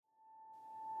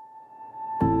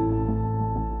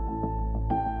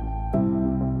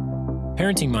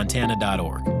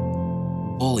ParentingMontana.org.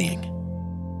 Bullying.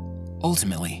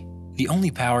 Ultimately, the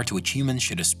only power to which humans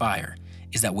should aspire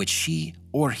is that which she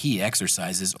or he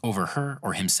exercises over her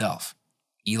or himself.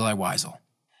 Elie Wiesel.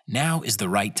 Now is the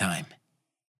right time.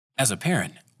 As a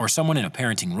parent or someone in a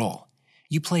parenting role,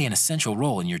 you play an essential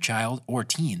role in your child or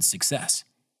teen's success.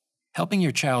 Helping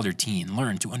your child or teen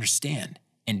learn to understand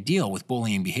and deal with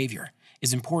bullying behavior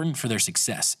is important for their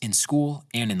success in school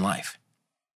and in life.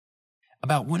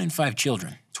 About 1 in 5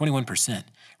 children, 21%,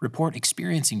 report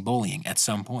experiencing bullying at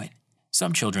some point.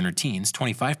 Some children or teens,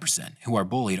 25%, who are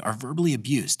bullied are verbally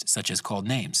abused, such as called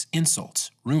names, insults,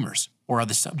 rumors, or are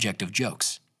the subject of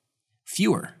jokes.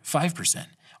 Fewer, 5%,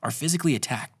 are physically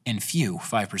attacked, and few,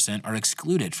 5%, are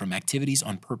excluded from activities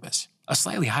on purpose. A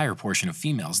slightly higher portion of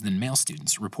females than male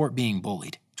students report being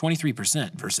bullied,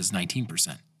 23% versus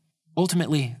 19%.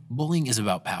 Ultimately, bullying is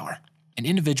about power. An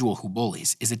individual who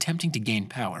bullies is attempting to gain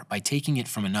power by taking it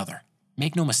from another.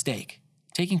 Make no mistake,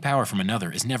 taking power from another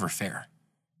is never fair.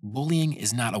 Bullying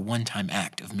is not a one-time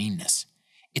act of meanness.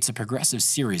 It's a progressive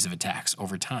series of attacks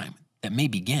over time that may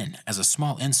begin as a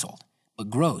small insult, but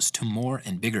grows to more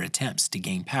and bigger attempts to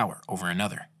gain power over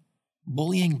another.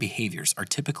 Bullying behaviors are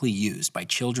typically used by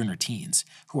children or teens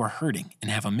who are hurting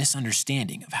and have a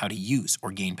misunderstanding of how to use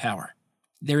or gain power.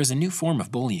 There is a new form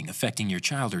of bullying affecting your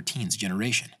child or teen's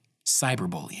generation: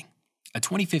 cyberbullying. A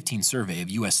 2015 survey of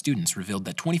U.S. students revealed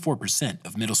that 24%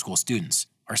 of middle school students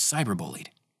are cyberbullied,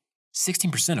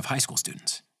 16% of high school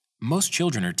students. Most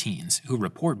children or teens who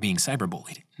report being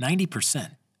cyberbullied,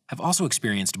 90%, have also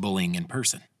experienced bullying in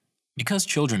person. Because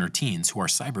children or teens who are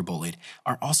cyberbullied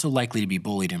are also likely to be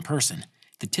bullied in person,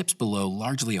 the tips below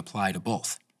largely apply to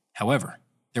both. However,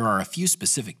 there are a few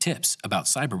specific tips about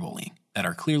cyberbullying that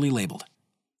are clearly labeled.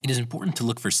 It is important to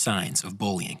look for signs of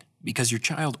bullying because your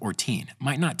child or teen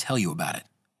might not tell you about it.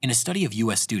 In a study of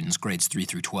U.S. students grades 3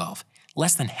 through 12,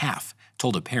 less than half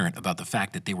told a parent about the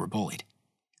fact that they were bullied.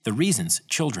 The reasons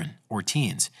children or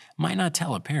teens might not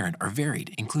tell a parent are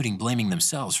varied, including blaming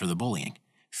themselves for the bullying,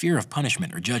 fear of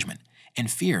punishment or judgment, and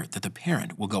fear that the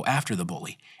parent will go after the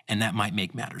bully and that might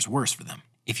make matters worse for them.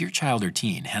 If your child or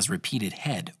teen has repeated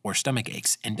head or stomach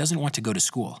aches and doesn't want to go to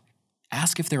school,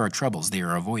 ask if there are troubles they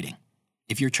are avoiding.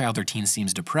 If your child or teen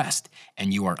seems depressed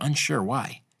and you are unsure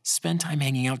why, spend time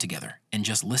hanging out together and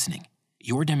just listening.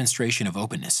 Your demonstration of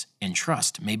openness and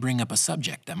trust may bring up a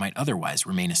subject that might otherwise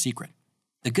remain a secret.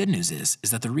 The good news is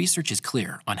that the research is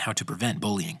clear on how to prevent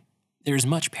bullying. There is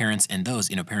much parents and those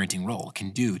in a parenting role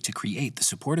can do to create the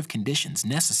supportive conditions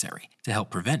necessary to help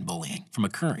prevent bullying from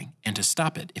occurring and to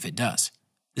stop it if it does.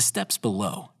 The steps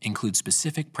below include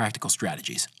specific practical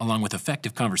strategies along with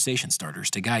effective conversation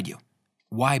starters to guide you.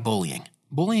 Why bullying?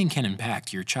 Bullying can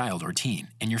impact your child or teen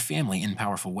and your family in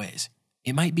powerful ways.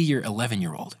 It might be your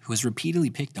 11-year-old who is repeatedly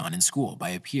picked on in school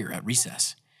by a peer at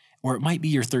recess. Or it might be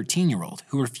your 13-year-old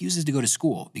who refuses to go to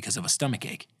school because of a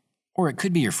stomachache. Or it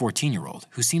could be your 14-year-old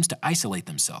who seems to isolate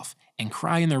themselves and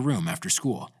cry in their room after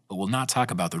school but will not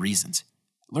talk about the reasons.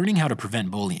 Learning how to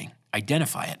prevent bullying,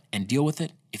 identify it, and deal with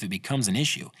it if it becomes an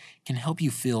issue can help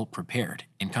you feel prepared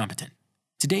and competent.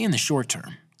 Today in the short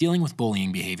term, dealing with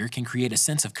bullying behavior can create a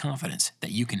sense of confidence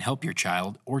that you can help your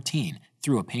child or teen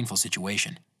through a painful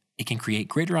situation. It can create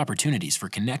greater opportunities for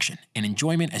connection and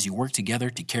enjoyment as you work together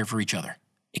to care for each other.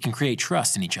 It can create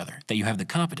trust in each other that you have the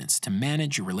competence to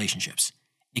manage your relationships.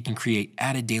 It can create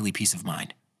added daily peace of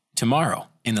mind. Tomorrow,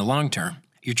 in the long term,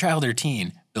 your child or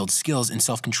teen builds skills in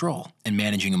self-control and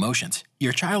managing emotions.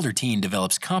 Your child or teen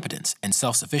develops competence and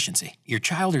self-sufficiency. Your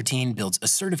child or teen builds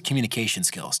assertive communication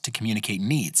skills to communicate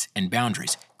needs and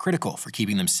boundaries critical for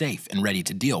keeping them safe and ready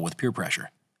to deal with peer pressure.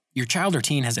 Your child or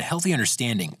teen has a healthy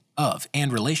understanding of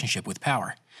and relationship with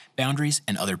power, boundaries,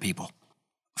 and other people.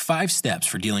 5 steps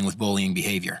for dealing with bullying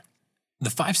behavior. The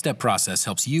 5-step process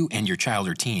helps you and your child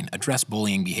or teen address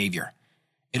bullying behavior.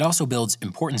 It also builds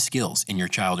important skills in your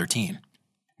child or teen.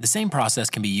 The same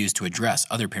process can be used to address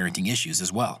other parenting issues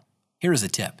as well. Here is a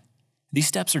tip. These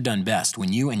steps are done best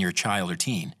when you and your child or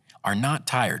teen are not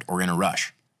tired or in a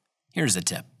rush. Here's a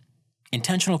tip.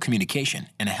 Intentional communication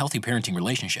and a healthy parenting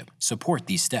relationship support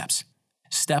these steps.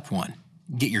 Step 1.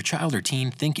 Get your child or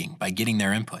teen thinking by getting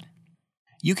their input.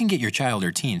 You can get your child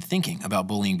or teen thinking about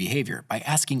bullying behavior by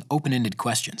asking open-ended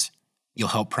questions. You'll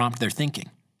help prompt their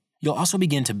thinking. You'll also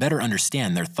begin to better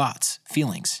understand their thoughts,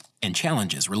 feelings, and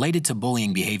challenges related to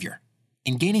bullying behavior.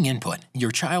 In gaining input,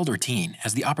 your child or teen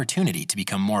has the opportunity to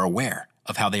become more aware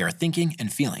of how they are thinking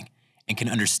and feeling and can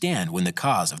understand when the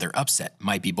cause of their upset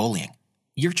might be bullying.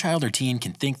 Your child or teen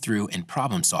can think through and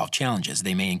problem-solve challenges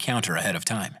they may encounter ahead of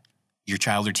time. Your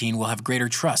child or teen will have greater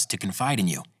trust to confide in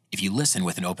you if you listen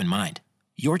with an open mind.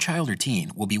 Your child or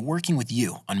teen will be working with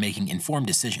you on making informed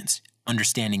decisions,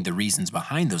 understanding the reasons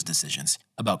behind those decisions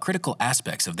about critical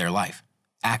aspects of their life.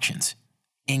 Actions.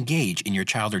 Engage in your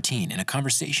child or teen in a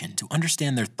conversation to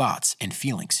understand their thoughts and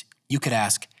feelings. You could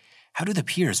ask, how do the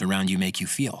peers around you make you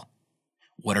feel?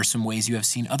 What are some ways you have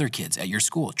seen other kids at your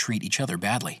school treat each other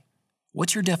badly?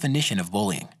 What's your definition of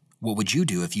bullying? What would you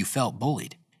do if you felt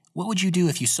bullied? What would you do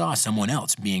if you saw someone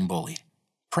else being bullied?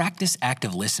 Practice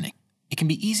active listening. It can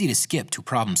be easy to skip to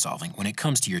problem solving when it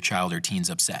comes to your child or teen's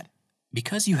upset,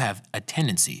 because you have a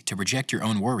tendency to project your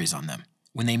own worries on them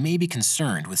when they may be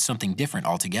concerned with something different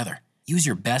altogether. Use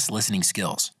your best listening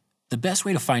skills. The best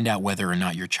way to find out whether or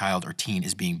not your child or teen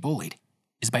is being bullied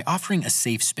is by offering a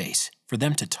safe space for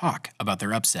them to talk about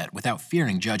their upset without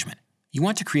fearing judgment. You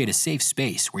want to create a safe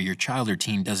space where your child or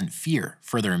teen doesn't fear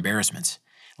further embarrassments,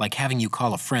 like having you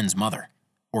call a friend's mother,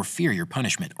 or fear your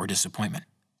punishment or disappointment.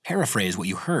 Paraphrase what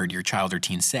you heard your child or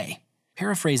teen say.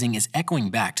 Paraphrasing is echoing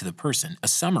back to the person a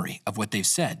summary of what they've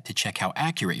said to check how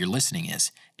accurate your listening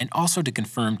is, and also to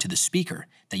confirm to the speaker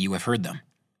that you have heard them.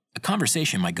 A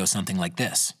conversation might go something like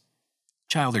this.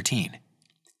 Child or teen.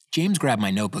 James grabbed my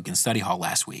notebook in study hall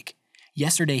last week.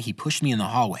 Yesterday he pushed me in the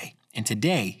hallway, and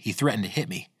today he threatened to hit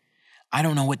me. I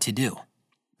don't know what to do.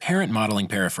 Parent modeling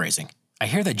paraphrasing. I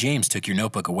hear that James took your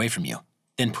notebook away from you,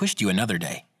 then pushed you another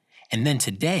day, and then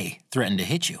today threatened to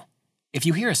hit you. If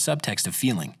you hear a subtext of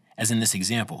feeling, as in this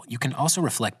example, you can also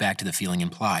reflect back to the feeling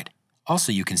implied.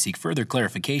 Also, you can seek further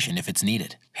clarification if it's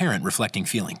needed. Parent reflecting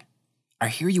feeling. I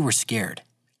hear you were scared.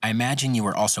 I imagine you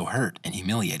were also hurt and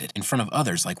humiliated in front of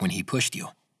others like when he pushed you.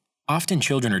 Often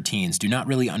children or teens do not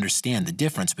really understand the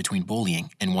difference between bullying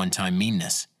and one-time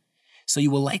meanness. So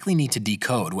you will likely need to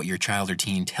decode what your child or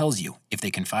teen tells you if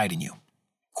they confide in you.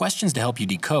 Questions to help you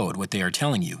decode what they are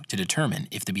telling you to determine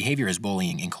if the behavior is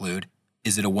bullying include,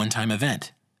 is it a one-time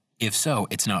event? If so,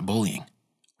 it's not bullying.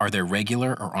 Are there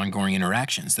regular or ongoing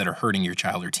interactions that are hurting your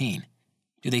child or teen?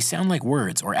 Do they sound like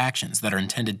words or actions that are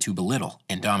intended to belittle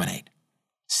and dominate?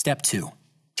 Step 2.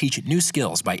 Teach new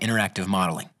skills by interactive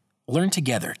modeling. Learn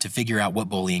together to figure out what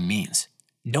bullying means.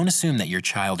 Don't assume that your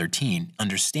child or teen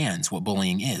understands what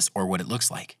bullying is or what it looks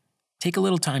like. Take a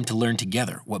little time to learn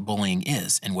together what bullying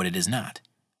is and what it is not.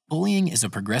 Bullying is a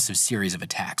progressive series of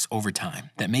attacks over time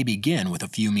that may begin with a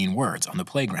few mean words on the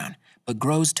playground, but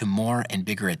grows to more and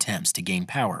bigger attempts to gain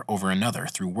power over another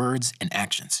through words and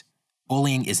actions.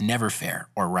 Bullying is never fair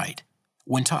or right.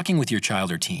 When talking with your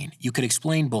child or teen, you could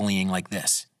explain bullying like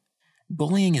this.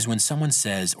 Bullying is when someone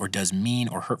says or does mean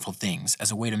or hurtful things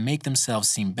as a way to make themselves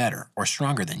seem better or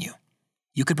stronger than you.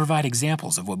 You could provide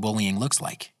examples of what bullying looks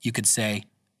like. You could say,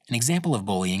 an example of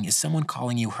bullying is someone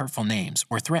calling you hurtful names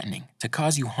or threatening to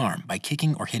cause you harm by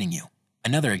kicking or hitting you.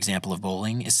 Another example of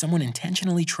bullying is someone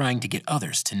intentionally trying to get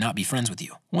others to not be friends with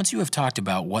you. Once you have talked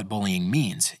about what bullying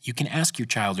means, you can ask your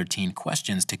child or teen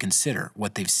questions to consider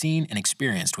what they've seen and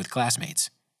experienced with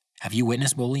classmates. Have you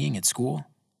witnessed bullying at school?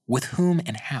 With whom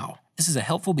and how? This is a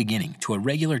helpful beginning to a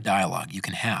regular dialogue you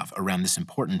can have around this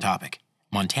important topic.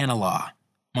 Montana law.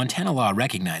 Montana law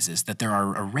recognizes that there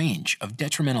are a range of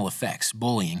detrimental effects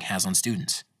bullying has on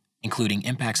students, including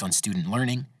impacts on student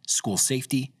learning, school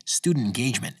safety, student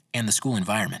engagement, and the school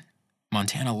environment.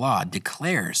 Montana law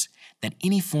declares that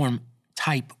any form,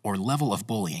 type, or level of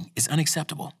bullying is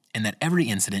unacceptable and that every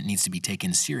incident needs to be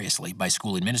taken seriously by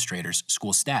school administrators,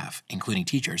 school staff, including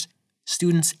teachers,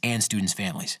 students, and students'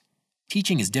 families.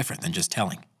 Teaching is different than just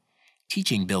telling.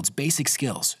 Teaching builds basic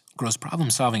skills, grows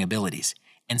problem-solving abilities,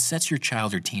 and sets your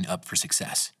child or teen up for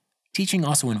success. Teaching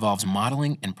also involves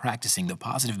modeling and practicing the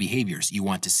positive behaviors you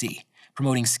want to see,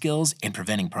 promoting skills and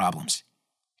preventing problems.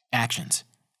 Actions.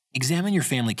 Examine your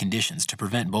family conditions to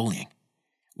prevent bullying.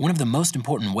 One of the most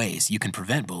important ways you can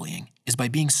prevent bullying is by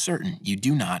being certain you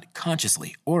do not,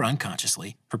 consciously or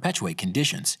unconsciously, perpetuate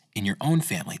conditions in your own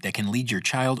family that can lead your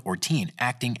child or teen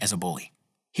acting as a bully.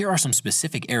 Here are some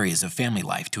specific areas of family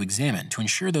life to examine to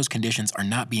ensure those conditions are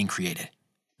not being created.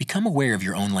 Become aware of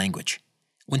your own language.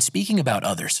 When speaking about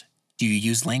others, do you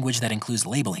use language that includes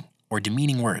labeling or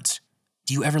demeaning words?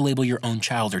 Do you ever label your own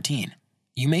child or teen?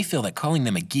 You may feel that calling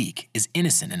them a geek is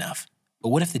innocent enough, but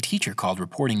what if the teacher called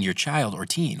reporting your child or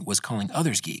teen was calling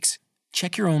others geeks?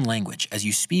 Check your own language as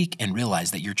you speak and realize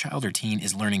that your child or teen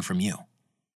is learning from you.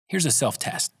 Here's a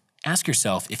self-test. Ask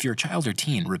yourself if your child or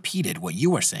teen repeated what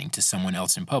you are saying to someone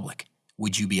else in public.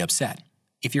 Would you be upset?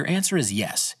 If your answer is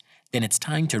yes, then it's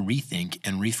time to rethink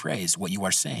and rephrase what you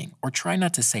are saying or try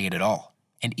not to say it at all.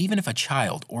 And even if a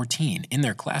child or teen in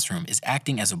their classroom is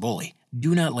acting as a bully,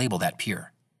 do not label that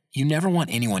peer. You never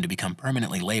want anyone to become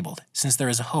permanently labeled since there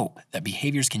is a hope that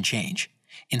behaviors can change.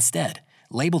 Instead,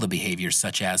 label the behaviors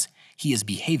such as, he is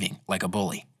behaving like a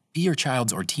bully. Be your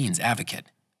child's or teen's advocate.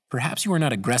 Perhaps you are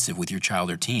not aggressive with your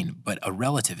child or teen, but a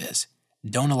relative is.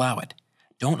 Don't allow it.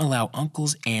 Don't allow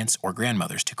uncles, aunts, or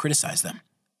grandmothers to criticize them.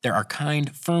 There are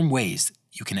kind, firm ways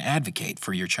you can advocate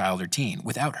for your child or teen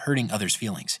without hurting others'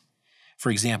 feelings.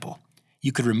 For example,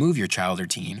 you could remove your child or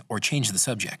teen or change the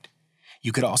subject.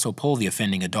 You could also pull the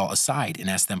offending adult aside and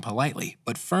ask them politely,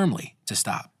 but firmly, to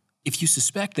stop. If you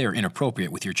suspect they are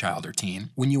inappropriate with your child or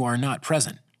teen when you are not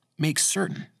present, make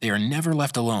certain they are never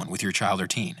left alone with your child or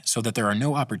teen so that there are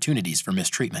no opportunities for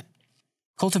mistreatment.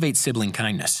 Cultivate sibling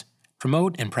kindness.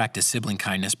 Promote and practice sibling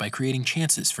kindness by creating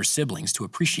chances for siblings to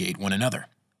appreciate one another.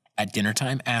 At dinner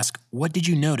time, ask, "What did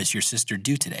you notice your sister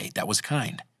do today that was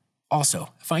kind?"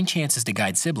 Also, find chances to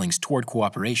guide siblings toward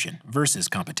cooperation versus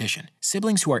competition.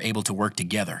 Siblings who are able to work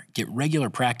together get regular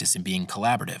practice in being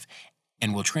collaborative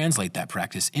and will translate that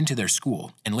practice into their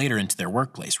school and later into their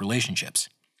workplace relationships.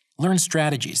 Learn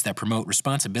strategies that promote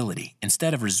responsibility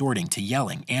instead of resorting to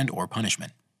yelling and/or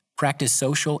punishment. Practice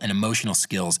social and emotional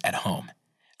skills at home.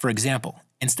 For example,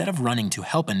 instead of running to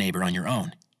help a neighbor on your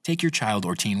own, take your child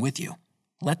or teen with you.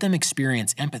 Let them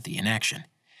experience empathy in action.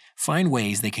 Find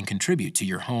ways they can contribute to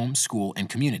your home, school, and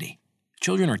community.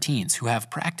 Children or teens who have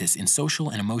practice in social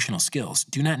and emotional skills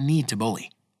do not need to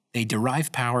bully. They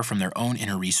derive power from their own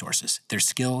inner resources, their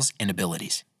skills, and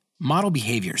abilities. Model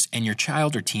behaviors, and your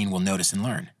child or teen will notice and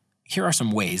learn. Here are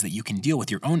some ways that you can deal with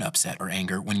your own upset or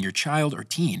anger when your child or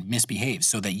teen misbehaves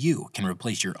so that you can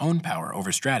replace your own power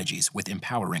over strategies with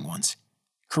empowering ones.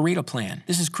 Create a plan.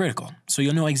 This is critical, so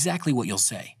you'll know exactly what you'll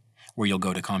say, where you'll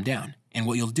go to calm down, and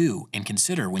what you'll do and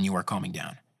consider when you are calming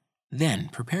down. Then,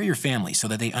 prepare your family so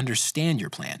that they understand your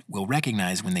plan, will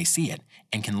recognize when they see it,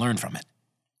 and can learn from it.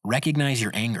 Recognize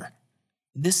your anger.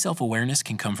 This self-awareness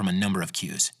can come from a number of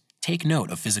cues. Take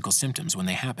note of physical symptoms when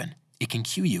they happen. It can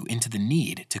cue you into the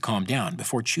need to calm down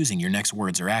before choosing your next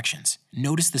words or actions.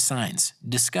 Notice the signs,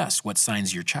 discuss what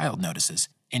signs your child notices,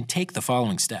 and take the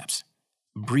following steps.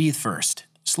 Breathe first.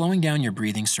 Slowing down your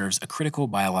breathing serves a critical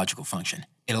biological function.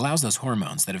 It allows those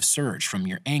hormones that have surged from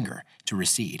your anger to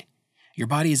recede. Your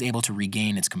body is able to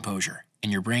regain its composure,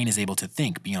 and your brain is able to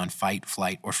think beyond fight,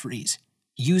 flight, or freeze.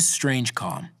 Use strange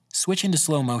calm. Switch into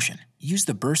slow motion. Use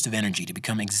the burst of energy to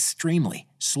become extremely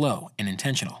slow and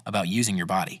intentional about using your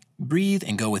body. Breathe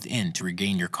and go within to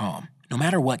regain your calm. No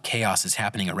matter what chaos is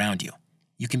happening around you,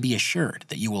 you can be assured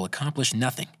that you will accomplish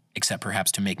nothing except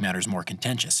perhaps to make matters more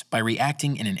contentious by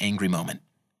reacting in an angry moment.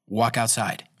 Walk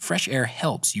outside. Fresh air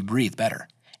helps you breathe better,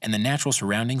 and the natural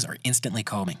surroundings are instantly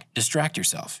calming. Distract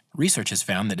yourself. Research has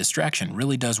found that distraction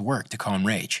really does work to calm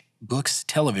rage. Books,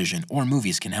 television, or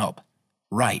movies can help.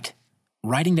 Write.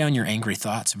 Writing down your angry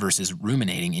thoughts versus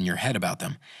ruminating in your head about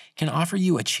them can offer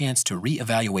you a chance to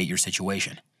reevaluate your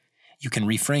situation. You can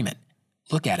reframe it,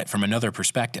 look at it from another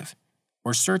perspective,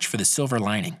 or search for the silver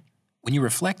lining. When you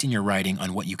reflect in your writing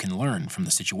on what you can learn from the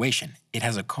situation, it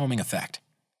has a calming effect.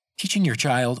 Teaching your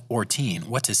child or teen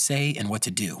what to say and what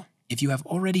to do. If you have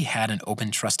already had an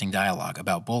open, trusting dialogue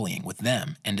about bullying with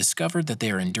them and discovered that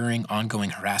they are enduring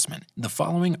ongoing harassment, the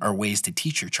following are ways to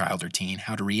teach your child or teen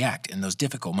how to react in those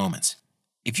difficult moments.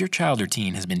 If your child or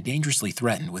teen has been dangerously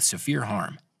threatened with severe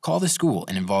harm, call the school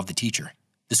and involve the teacher,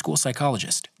 the school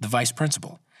psychologist, the vice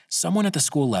principal, someone at the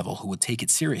school level who will take it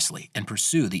seriously and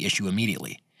pursue the issue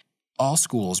immediately. All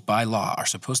schools, by law, are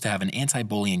supposed to have an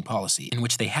anti-bullying policy in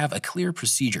which they have a clear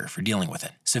procedure for dealing with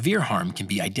it. Severe harm can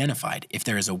be identified if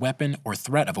there is a weapon or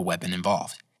threat of a weapon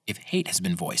involved. If hate has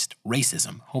been voiced,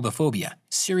 racism, homophobia,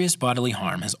 serious bodily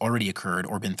harm has already occurred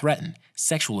or been threatened,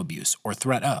 sexual abuse or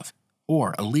threat of,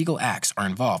 or illegal acts are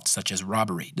involved such as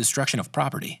robbery, destruction of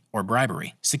property, or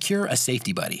bribery. Secure a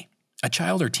safety buddy. A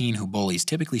child or teen who bullies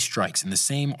typically strikes in the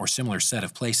same or similar set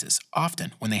of places,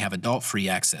 often when they have adult-free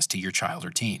access to your child or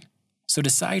teen. So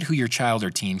decide who your child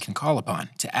or teen can call upon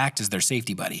to act as their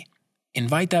safety buddy.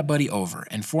 Invite that buddy over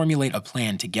and formulate a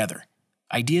plan together.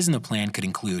 Ideas in the plan could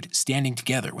include standing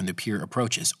together when the peer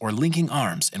approaches or linking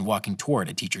arms and walking toward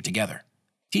a teacher together.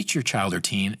 Teach your child or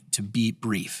teen to be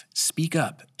brief, speak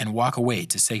up, and walk away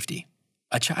to safety.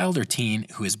 A child or teen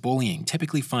who is bullying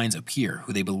typically finds a peer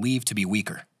who they believe to be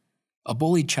weaker. A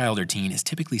bullied child or teen is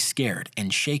typically scared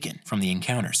and shaken from the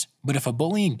encounters. But if a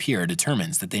bullying peer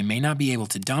determines that they may not be able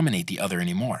to dominate the other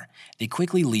anymore, they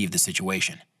quickly leave the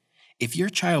situation. If your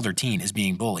child or teen is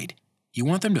being bullied, you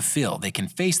want them to feel they can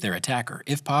face their attacker,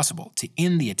 if possible, to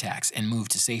end the attacks and move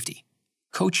to safety.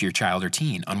 Coach your child or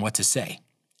teen on what to say.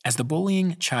 As the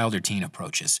bullying child or teen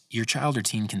approaches, your child or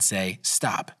teen can say,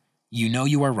 "Stop. You know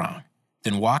you are wrong."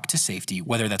 Then walk to safety,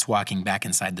 whether that's walking back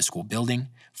inside the school building,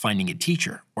 finding a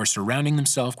teacher, or surrounding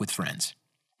themselves with friends.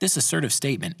 This assertive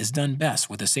statement is done best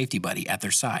with a safety buddy at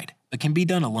their side, but can be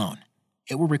done alone.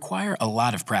 It will require a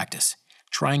lot of practice,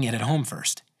 trying it at home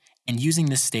first, and using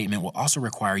this statement will also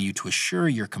require you to assure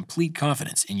your complete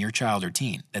confidence in your child or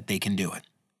teen that they can do it.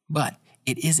 But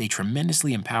it is a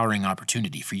tremendously empowering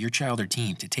opportunity for your child or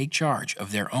teen to take charge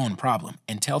of their own problem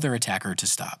and tell their attacker to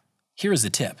stop. Here is a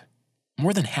tip.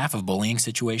 More than half of bullying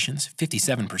situations,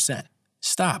 57%,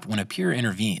 stop when a peer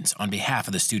intervenes on behalf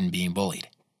of the student being bullied.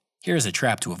 Here is a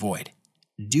trap to avoid.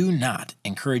 Do not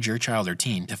encourage your child or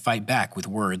teen to fight back with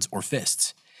words or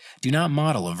fists. Do not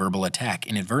model a verbal attack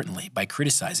inadvertently by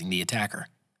criticizing the attacker.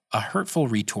 A hurtful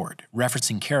retort,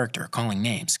 referencing character, calling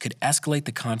names, could escalate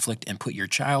the conflict and put your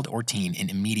child or teen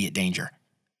in immediate danger.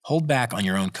 Hold back on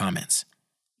your own comments,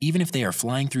 even if they are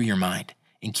flying through your mind,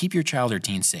 and keep your child or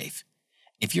teen safe.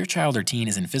 If your child or teen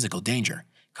is in physical danger,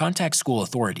 contact school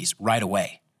authorities right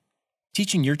away.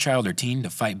 Teaching your child or teen to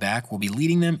fight back will be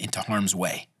leading them into harm's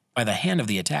way, by the hand of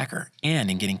the attacker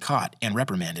and in getting caught and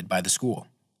reprimanded by the school.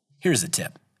 Here's a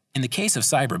tip. In the case of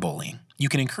cyberbullying, you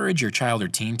can encourage your child or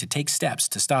teen to take steps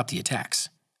to stop the attacks.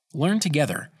 Learn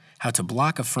together how to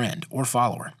block a friend or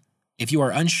follower. If you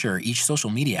are unsure, each social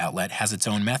media outlet has its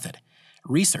own method.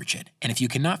 Research it, and if you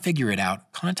cannot figure it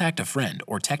out, contact a friend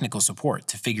or technical support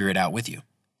to figure it out with you.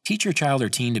 Teach your child or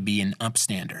teen to be an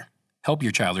upstander. Help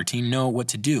your child or teen know what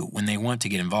to do when they want to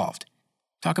get involved.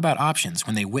 Talk about options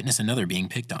when they witness another being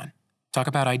picked on. Talk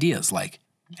about ideas like,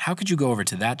 how could you go over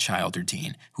to that child or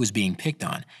teen who is being picked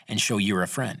on and show you're a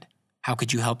friend? How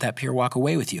could you help that peer walk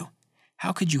away with you?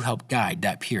 How could you help guide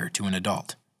that peer to an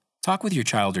adult? Talk with your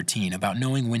child or teen about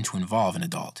knowing when to involve an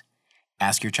adult.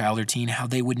 Ask your child or teen how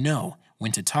they would know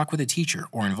when to talk with a teacher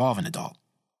or involve an adult.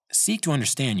 Seek to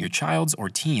understand your child's or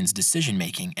teen's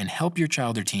decision-making and help your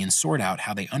child or teen sort out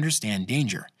how they understand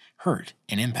danger, hurt,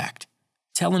 and impact.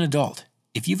 Tell an adult.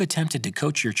 If you've attempted to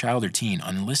coach your child or teen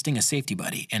on enlisting a safety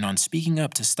buddy and on speaking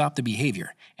up to stop the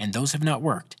behavior, and those have not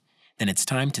worked, then it's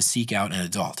time to seek out an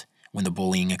adult when the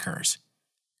bullying occurs.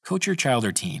 Coach your child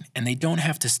or teen, and they don't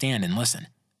have to stand and listen.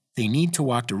 They need to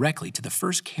walk directly to the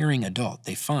first caring adult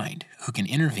they find who can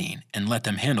intervene and let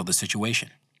them handle the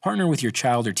situation. Partner with your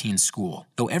child or teen's school.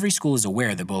 Though every school is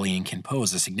aware that bullying can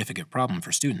pose a significant problem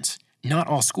for students, not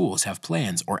all schools have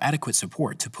plans or adequate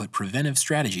support to put preventive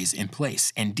strategies in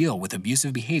place and deal with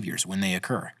abusive behaviors when they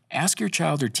occur. Ask your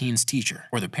child or teen's teacher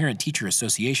or the Parent-Teacher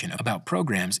Association about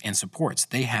programs and supports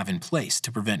they have in place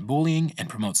to prevent bullying and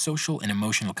promote social and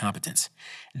emotional competence.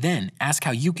 Then ask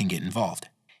how you can get involved.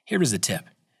 Here is a tip.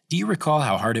 Do you recall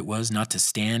how hard it was not to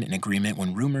stand in agreement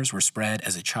when rumors were spread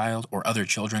as a child or other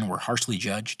children were harshly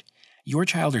judged? Your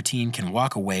child or teen can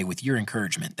walk away with your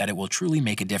encouragement that it will truly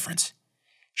make a difference.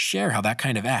 Share how that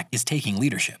kind of act is taking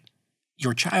leadership.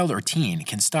 Your child or teen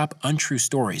can stop untrue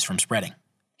stories from spreading.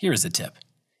 Here is a tip.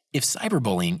 If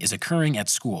cyberbullying is occurring at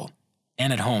school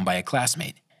and at home by a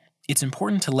classmate, it's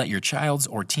important to let your child's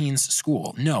or teen's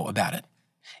school know about it.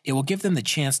 It will give them the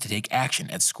chance to take action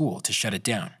at school to shut it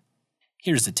down.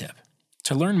 Here's a tip.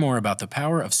 To learn more about the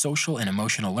power of social and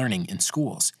emotional learning in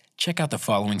schools, check out the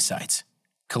following sites.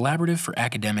 Collaborative for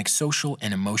Academic Social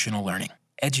and Emotional Learning,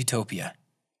 Edutopia,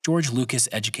 George Lucas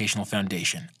Educational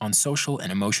Foundation on Social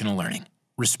and Emotional Learning,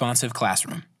 Responsive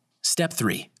Classroom. Step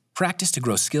 3. Practice to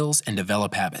grow skills and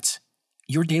develop habits.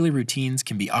 Your daily routines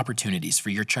can be opportunities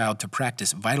for your child to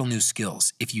practice vital new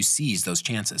skills if you seize those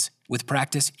chances. With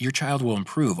practice, your child will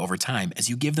improve over time as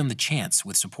you give them the chance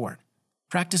with support.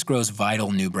 Practice grows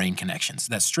vital new brain connections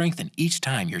that strengthen each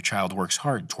time your child works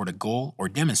hard toward a goal or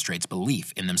demonstrates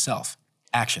belief in themselves.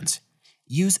 Actions.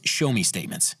 Use show-me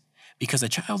statements. Because a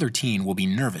child or teen will be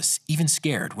nervous, even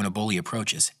scared when a bully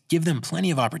approaches, give them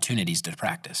plenty of opportunities to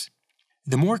practice.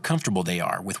 The more comfortable they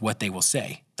are with what they will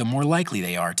say, the more likely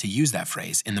they are to use that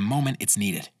phrase in the moment it's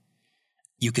needed.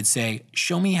 You could say,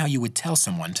 show me how you would tell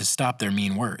someone to stop their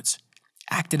mean words.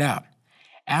 Act it out.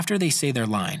 After they say their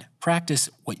line, practice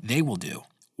what they will do,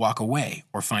 walk away,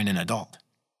 or find an adult.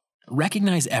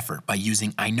 Recognize effort by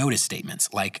using I notice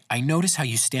statements like, I notice how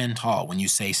you stand tall when you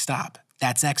say stop.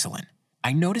 That's excellent.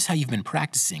 I notice how you've been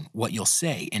practicing what you'll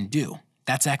say and do.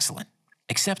 That's excellent.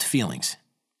 Accept feelings.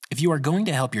 If you are going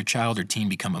to help your child or teen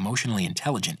become emotionally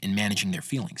intelligent in managing their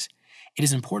feelings, it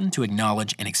is important to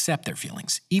acknowledge and accept their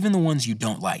feelings, even the ones you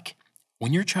don't like.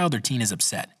 When your child or teen is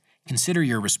upset, consider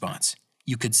your response.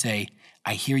 You could say,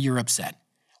 I hear you're upset.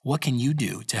 What can you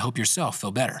do to help yourself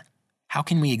feel better? How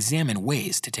can we examine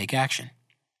ways to take action?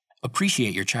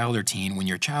 Appreciate your child or teen when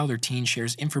your child or teen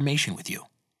shares information with you.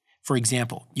 For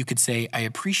example, you could say, I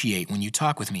appreciate when you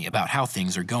talk with me about how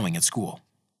things are going at school.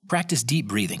 Practice deep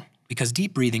breathing, because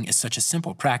deep breathing is such a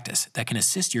simple practice that can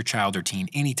assist your child or teen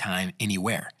anytime,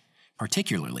 anywhere,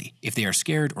 particularly if they are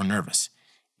scared or nervous.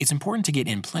 It's important to get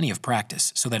in plenty of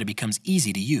practice so that it becomes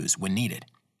easy to use when needed.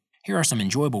 Here are some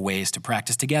enjoyable ways to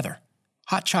practice together.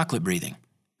 Hot chocolate breathing.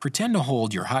 Pretend to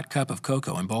hold your hot cup of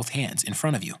cocoa in both hands in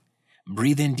front of you.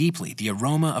 Breathe in deeply the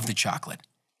aroma of the chocolate,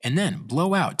 and then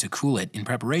blow out to cool it in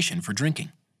preparation for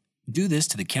drinking. Do this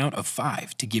to the count of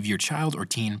 5 to give your child or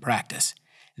teen practice.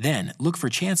 Then look for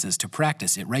chances to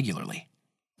practice it regularly.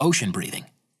 Ocean breathing.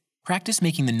 Practice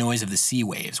making the noise of the sea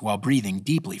waves while breathing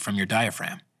deeply from your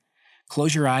diaphragm.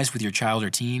 Close your eyes with your child or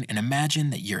teen and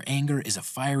imagine that your anger is a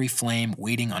fiery flame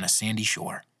waiting on a sandy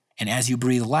shore. And as you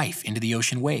breathe life into the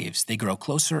ocean waves, they grow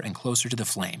closer and closer to the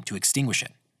flame to extinguish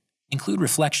it. Include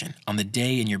reflection on the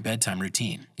day in your bedtime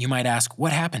routine. You might ask,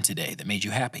 what happened today that made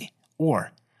you happy?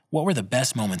 Or, what were the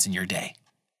best moments in your day?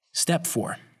 Step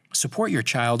 4. Support your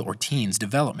child or teen's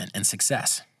development and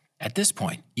success. At this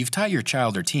point, you've taught your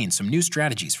child or teen some new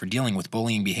strategies for dealing with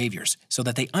bullying behaviors so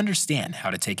that they understand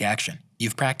how to take action.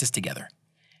 You've practiced together.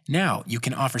 Now, you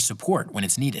can offer support when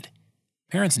it's needed.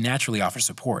 Parents naturally offer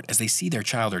support as they see their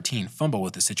child or teen fumble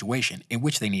with a situation in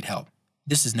which they need help.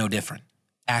 This is no different.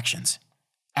 Actions.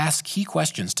 Ask key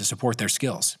questions to support their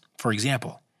skills. For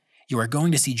example, you are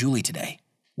going to see Julie today.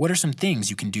 What are some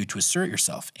things you can do to assert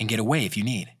yourself and get away if you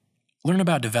need? Learn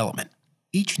about development.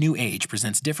 Each new age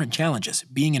presents different challenges.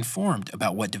 Being informed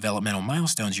about what developmental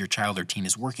milestones your child or teen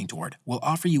is working toward will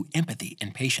offer you empathy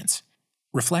and patience.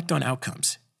 Reflect on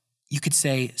outcomes. You could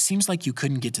say, seems like you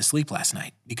couldn't get to sleep last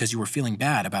night because you were feeling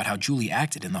bad about how Julie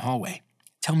acted in the hallway.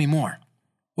 Tell me more.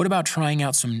 What about trying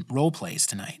out some role plays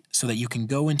tonight so that you can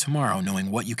go in tomorrow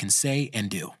knowing what you can say and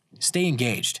do? Stay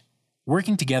engaged.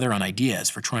 Working together on ideas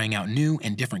for trying out new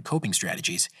and different coping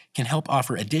strategies can help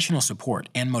offer additional support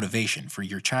and motivation for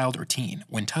your child or teen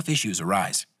when tough issues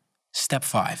arise. Step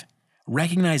 5.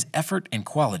 Recognize effort and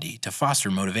quality to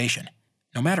foster motivation.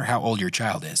 No matter how old your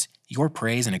child is, your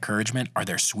praise and encouragement are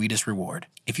their sweetest reward.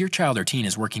 If your child or teen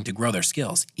is working to grow their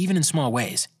skills, even in small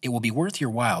ways, it will be worth your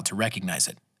while to recognize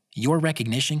it. Your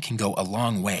recognition can go a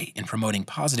long way in promoting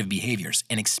positive behaviors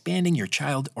and expanding your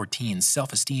child or teen's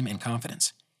self-esteem and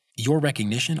confidence. Your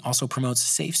recognition also promotes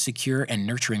safe, secure, and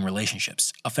nurturing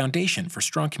relationships, a foundation for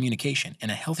strong communication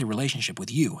and a healthy relationship with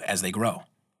you as they grow.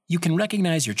 You can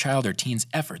recognize your child or teen's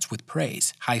efforts with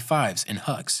praise, high fives, and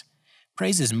hugs.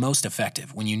 Praise is most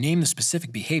effective when you name the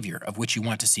specific behavior of which you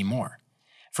want to see more.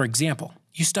 For example,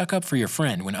 you stuck up for your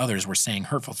friend when others were saying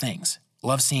hurtful things.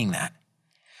 Love seeing that.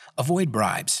 Avoid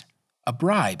bribes. A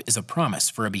bribe is a promise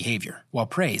for a behavior, while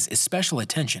praise is special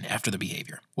attention after the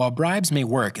behavior. While bribes may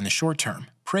work in the short term,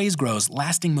 praise grows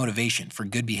lasting motivation for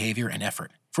good behavior and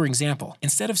effort. For example,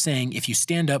 instead of saying if you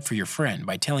stand up for your friend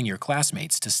by telling your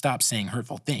classmates to stop saying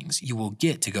hurtful things, you will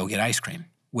get to go get ice cream,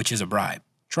 which is a bribe.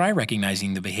 Try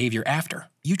recognizing the behavior after.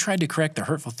 You tried to correct the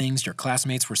hurtful things your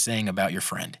classmates were saying about your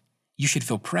friend. You should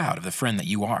feel proud of the friend that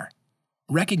you are.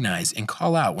 Recognize and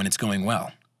call out when it's going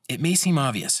well. It may seem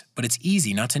obvious, but it's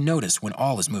easy not to notice when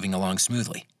all is moving along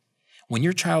smoothly. When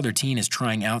your child or teen is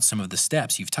trying out some of the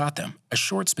steps you've taught them, a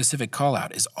short specific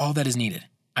call-out is all that is needed.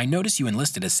 I noticed you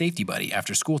enlisted a safety buddy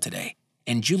after school today,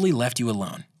 and Julie left you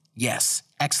alone. Yes,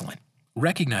 excellent.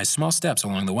 Recognize small steps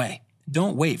along the way.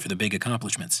 Don't wait for the big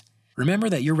accomplishments. Remember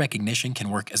that your recognition can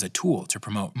work as a tool to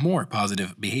promote more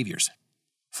positive behaviors.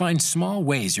 Find small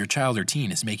ways your child or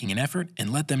teen is making an effort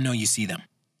and let them know you see them.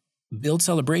 Build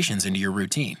celebrations into your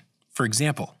routine. For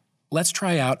example, let's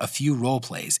try out a few role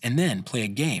plays and then play a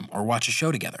game or watch a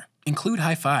show together. Include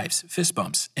high fives, fist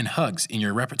bumps, and hugs in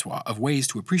your repertoire of ways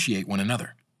to appreciate one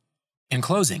another. In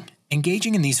closing,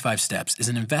 engaging in these 5 steps is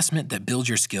an investment that builds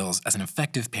your skills as an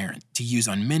effective parent to use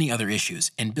on many other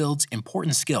issues and builds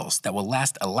important skills that will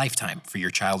last a lifetime for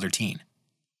your child or teen.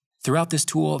 Throughout this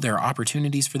tool, there are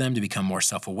opportunities for them to become more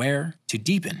self-aware, to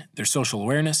deepen their social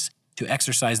awareness, to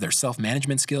exercise their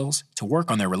self-management skills, to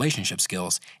work on their relationship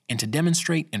skills, and to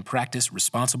demonstrate and practice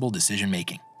responsible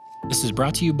decision-making. This is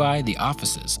brought to you by the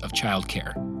Offices of Child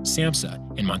Care,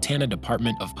 SAMHSA, and Montana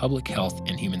Department of Public Health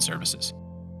and Human Services.